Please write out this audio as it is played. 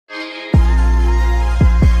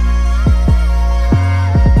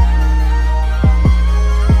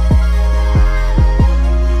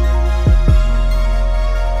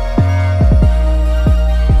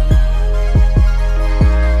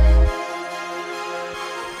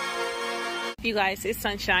You guys, it's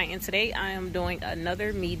Sunshine, and today I am doing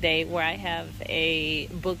another me day where I have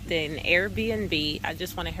booked an Airbnb. I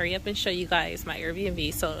just want to hurry up and show you guys my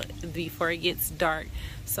Airbnb so before it gets dark,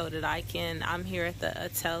 so that I'm here at the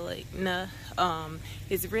Ittelegna.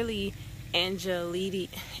 It's really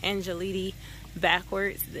Angeliti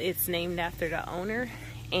backwards. It's named after the owner,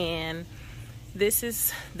 and this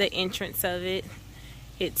is the entrance of it.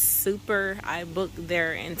 It's super. I booked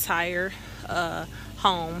their entire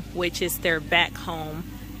home, which is their back home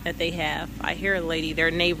that they have. I hear a lady, their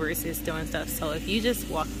neighbors, is doing stuff. So if you just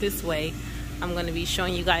walk this way, I'm going to be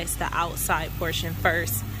showing you guys the outside portion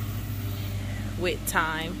first with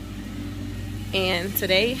time. And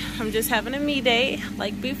today I'm just having a me day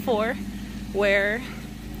like before, where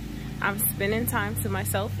I'm spending time to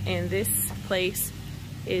myself, and this place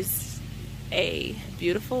is a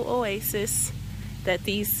beautiful oasis that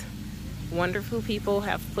these wonderful people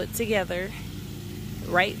have put together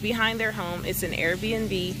right behind their home. It's an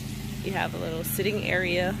Airbnb. You have a little sitting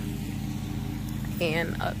area,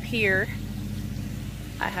 and up here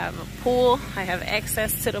I have a pool. I have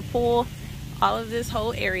access to the pool, all of this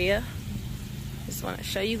whole area. Just want to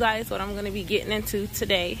show you guys what I'm going to be getting into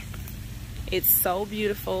today. It's so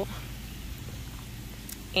beautiful.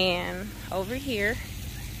 And over here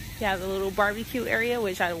you have the little barbecue area,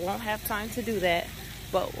 which I won't have time to do that,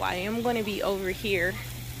 but I am going to be over here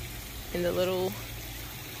in the little,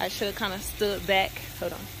 I should have kind of stood back.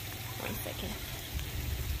 Hold on 1 second.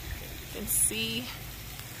 You can see,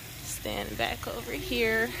 stand back over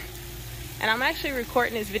here. And I'm actually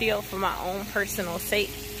recording this video for my own personal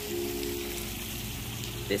sake.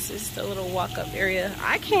 This is the little walk-up area.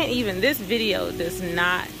 I can't even, this video does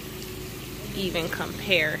not even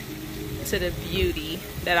compare to the beauty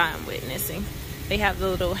that I am witnessing. They have the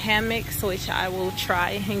little hammocks, which I will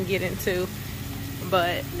try and get into,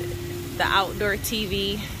 but the outdoor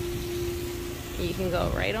TV, you can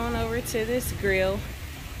go right on over to this grill,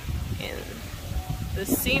 and the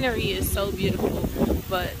scenery is so beautiful.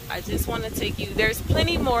 But I just want to take you, there's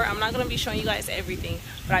plenty more. I'm not going to be showing you guys everything,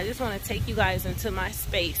 but I just want to take you guys into my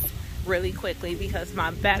space really quickly because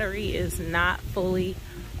my battery is not fully,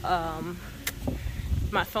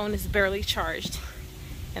 my phone is barely charged,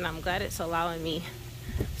 and I'm glad it's allowing me.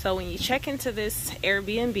 So when you check into this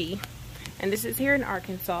Airbnb, and this is here in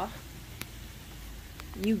Arkansas,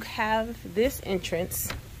 you have this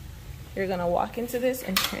entrance. You're gonna walk into this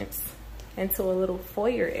entrance into a little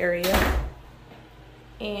foyer area,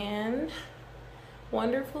 and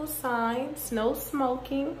wonderful signs, no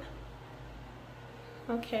smoking.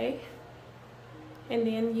 Okay, and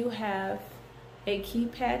then you have a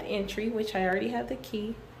keypad entry, which I already have the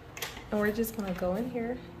key, and we're just gonna go in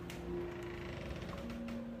here.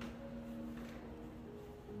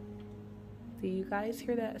 Do you guys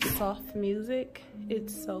hear that soft music?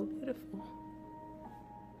 It's so beautiful.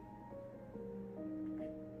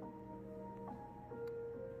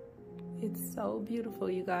 It's so beautiful,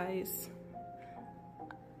 you guys.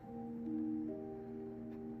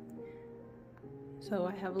 So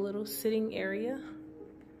I have a little sitting area.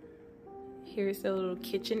 Here's the little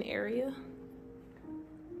kitchen area.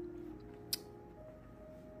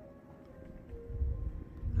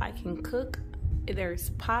 I can cook. There's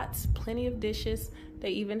pots, plenty of dishes. They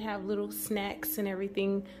even have little snacks and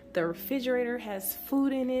everything. The refrigerator has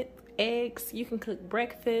food in it, eggs. You can cook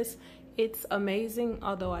breakfast. It's amazing.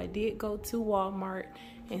 Although I did go to Walmart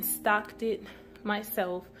and stocked it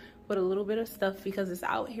myself with a little bit of stuff because it's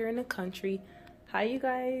out here in the country. Hi, you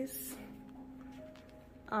guys.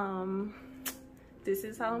 This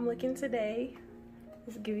is how I'm looking today.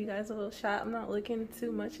 Just give you guys a little shot. I'm not looking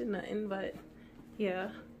too much of nothing, but yeah.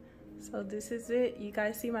 So this is it. You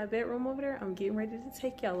guys see my bedroom over there? I'm getting ready to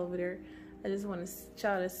take y'all over there. I just want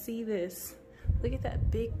y'all to see this. Look at that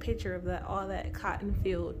big picture of that, all that cotton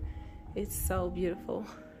field. It's so beautiful.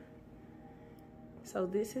 So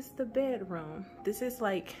this is the bedroom. This is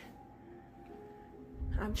like,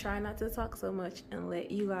 I'm trying not to talk so much and let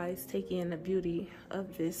you guys take in the beauty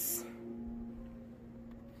of this.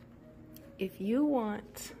 If you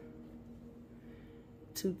want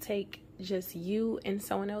to take just you and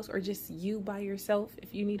someone else, or just you by yourself,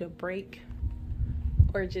 if you need a break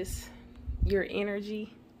or just your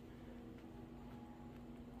energy,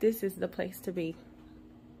 this is the place to be.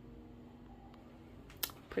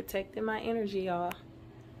 Protecting my energy, y'all.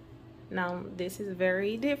 Now this is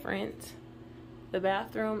very different. The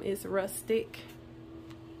bathroom is rustic.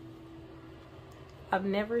 I've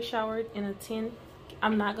never showered in a tin,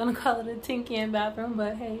 I'm not gonna call it a tin can bathroom,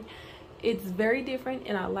 but hey, it's very different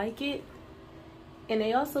and I like it. And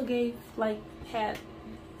they also gave like have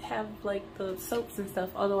like the soaps and stuff,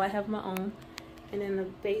 although I have my own. And then the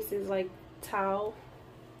base is like towel.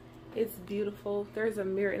 It's beautiful. There's a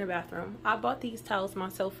mirror in the bathroom. I bought these towels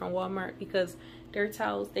myself from Walmart because their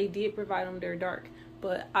towels, they did provide them, they're dark,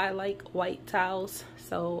 but I like white towels,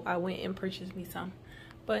 so I went and purchased me some.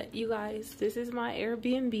 But you guys, this is my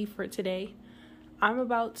Airbnb for today. I'm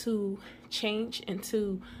about to change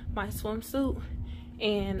into my swimsuit,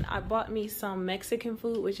 and I bought me some Mexican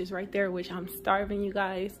food, which is right there, which I'm starving, you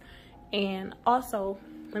guys. And also,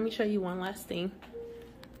 let me show you one last thing.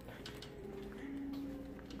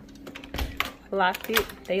 Locked it.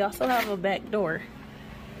 They also have a back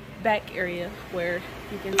area where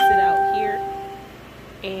you can sit out here,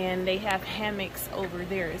 and they have hammocks over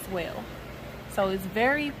there as well. So it's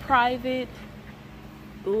very private.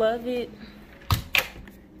 Love it.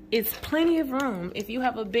 It's plenty of room. If you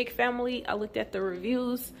have a big family, I looked at the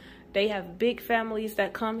reviews, they have big families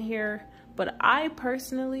that come here, but I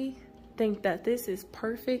personally think that this is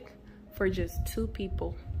perfect for just 2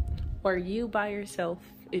 people or you by yourself.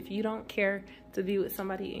 If you don't care to be with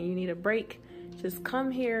somebody and you need a break, just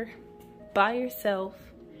come here by yourself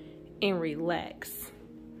and relax.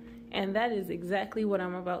 And that is exactly what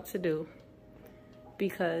I'm about to do,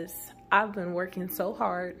 because I've been working so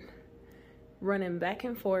hard, running back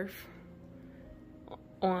and forth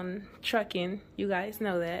on trucking, you guys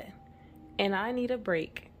know that, and I need a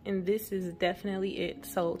break, and this is definitely it.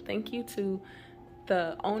 So thank you to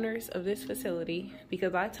the owners of this facility,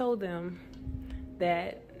 because I told them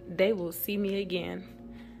that they will see me again.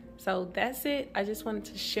 So that's it. I just wanted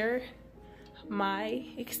to share my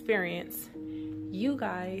experience. You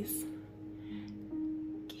guys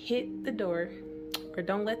hit the door, or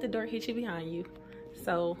don't let the door hit you behind you.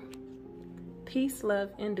 So peace,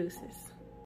 love, and deuces.